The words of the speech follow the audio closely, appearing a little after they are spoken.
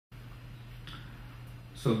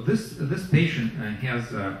So this patient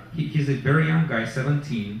he's a very young guy,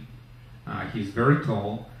 17. He's very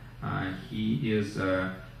tall. He has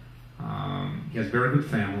very good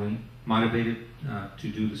family, motivated to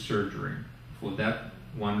do the surgery for that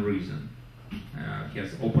one reason. He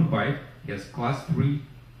has open bite. He has class 3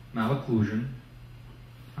 malocclusion,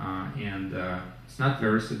 and it's not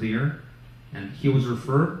very severe. And he was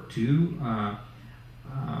referred to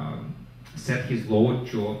set his lower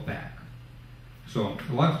jaw back. So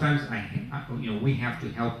a lot of times, we have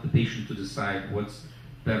to help the patient to decide what's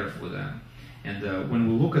better for them. And when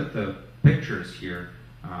we look at the pictures here,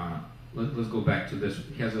 let's go back to this.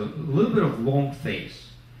 He has a little bit of long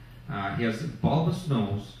face. He has a bulbous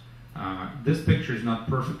nose. This picture is not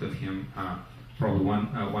perfect of him. Probably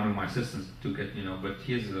one of my assistants took it, but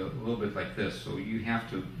he is a little bit like this. So you have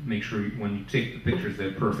to make sure when you take the pictures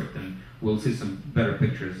they're perfect, and we'll see some better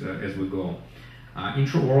pictures as we go.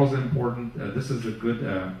 Intraoral is important. This is a good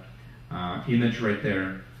image right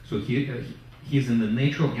there. So he's in the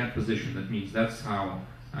natural head position. That means that's how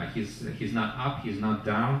he's not up, he's not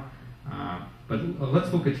down. But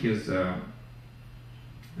let's look at his at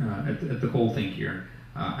the whole thing here.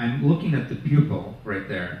 I'm looking at the pupil right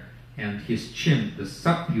there, and his chin, the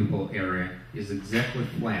subpupil area, is exactly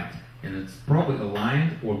flat, and it's probably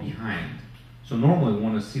aligned or behind. So normally we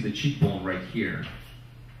want to see the cheekbone right here.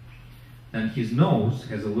 Then his nose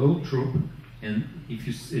has a little droop, and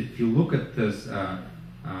if you look at this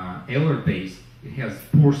alar base, it has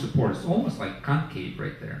poor support. It's almost like concave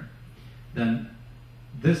right there. Then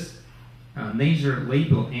this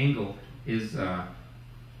nasolabial angle is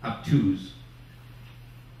obtuse.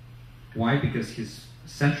 Why? Because his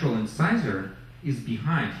central incisor is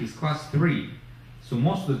behind. He's class 3. So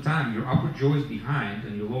most of the time your upper jaw is behind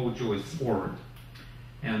and your lower jaw is forward.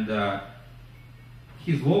 And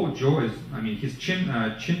his lower jaw is, his chin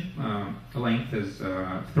length is,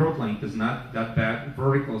 throat length is not that bad.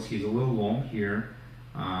 Verticals, he's a little long here.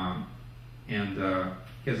 And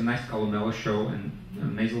he has a nice columella show, and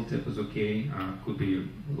nasal tip is okay. Could be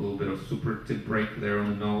a little bit of super tip break there on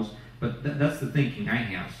the nose. But that's the thinking I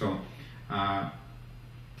have. So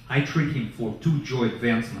I treat him for 2 jaw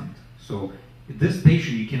advancement. So this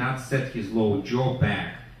patient, you cannot set his lower jaw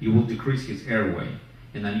back. You will decrease his airway,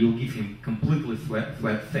 and then you'll give him completely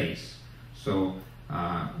flat face. So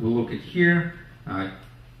we'll look at here,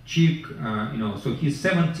 cheek. So he's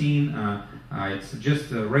 17. It's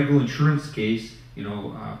just a regular insurance case.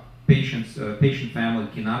 Patient family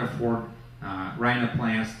cannot afford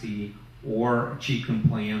rhinoplasty or cheek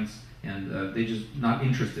implants, and they're just not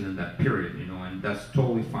interested in that period, and that's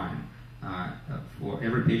totally fine. For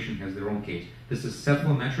every patient has their own case. This is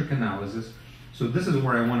cephalometric analysis. So this is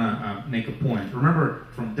where I want to make a point. Remember,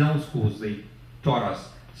 from dental schools, they taught us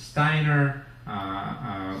Steiner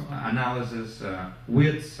analysis,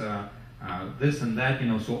 widths, this and that,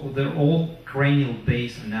 so they're all cranial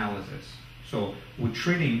base analysis. So we're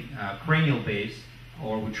treating cranial base,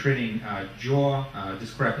 or we're treating jaw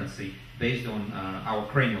discrepancy based on our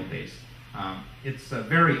cranial base. It's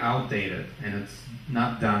very outdated, and it's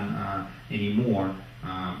not done anymore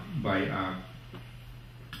by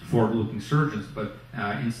forward-looking surgeons, but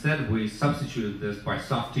instead we substituted this by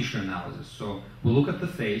soft tissue analysis. So we look at the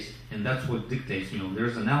face, and that's what dictates.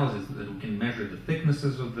 There's analysis that we can measure the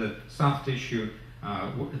thicknesses of the soft tissue,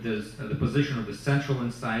 there's the position of the central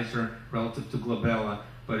incisor relative to glabella,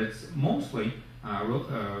 but it's mostly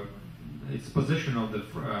its position of the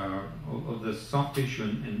soft tissue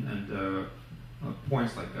and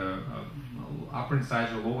points like upper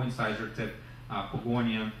incisor, lower incisor tip,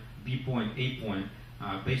 pogonium, B point, A point,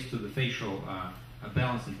 based to the facial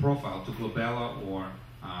balance and profile to glabella or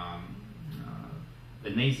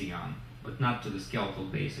the nasion, but not to the skeletal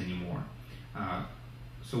base anymore.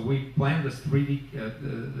 So we planned this 3D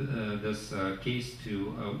case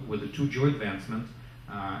with a 2 jaw advancement,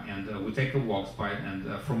 and we take a walk spite, and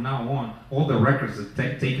from now on, all the records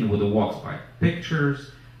are taken with a walk spite.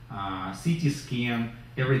 Pictures, CT scan,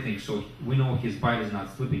 everything, so we know his bite is not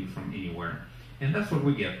slipping from anywhere. And that's what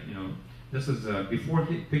we get. This is before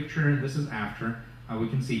picture, and this is after. We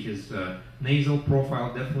can see his nasal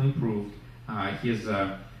profile definitely improved. His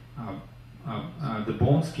the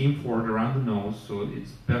bones came forward around the nose, so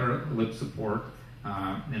it's better lip support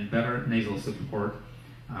and better nasal support.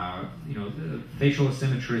 The facial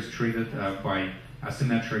asymmetry is treated by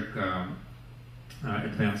asymmetric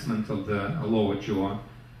advancement of the lower jaw,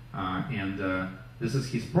 and this is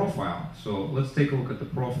his profile. So let's take a look at the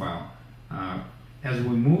profile. As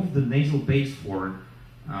we move the nasal base forward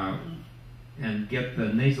and get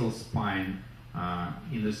the nasal spine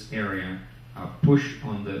in this area, push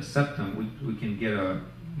on the septum, we can get a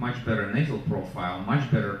much better nasal profile, much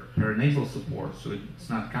better paranasal support, so it's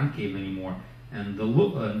not concave anymore, and the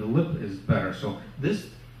lip is better. So this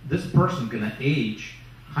person gonna age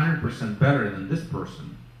 100% better than this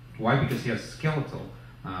person. Why? Because he has skeletal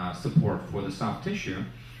support for the soft tissue,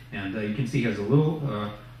 and you can see he has a little,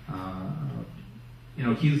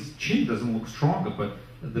 his chin doesn't look stronger, but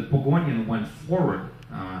the Pogonian went forward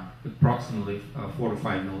approximately 4 to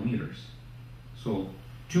 5 millimeters. So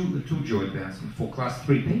two jaw advancement for class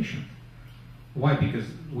 3 patient. Why? Because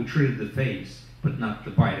we treated the face, but not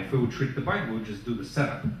the bite. If we would treat the bite, we would just do the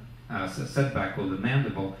setup, setback of the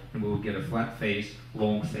mandible, and we would get a flat face,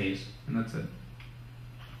 long face, and that's it.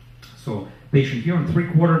 So patient here on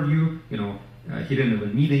 3/4 view, he didn't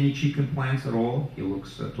even need any cheek implants at all. He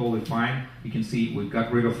looks totally fine. You can see we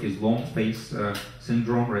got rid of his long face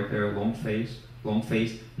syndrome right there, long face,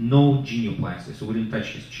 no genioplasty, so we didn't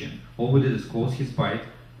touch his chin. All we did is close his bite,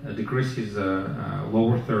 decrease his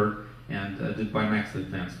lower third, and did bimaxillary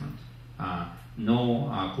advancement. No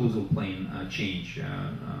occlusal plane change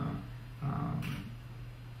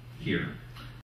here.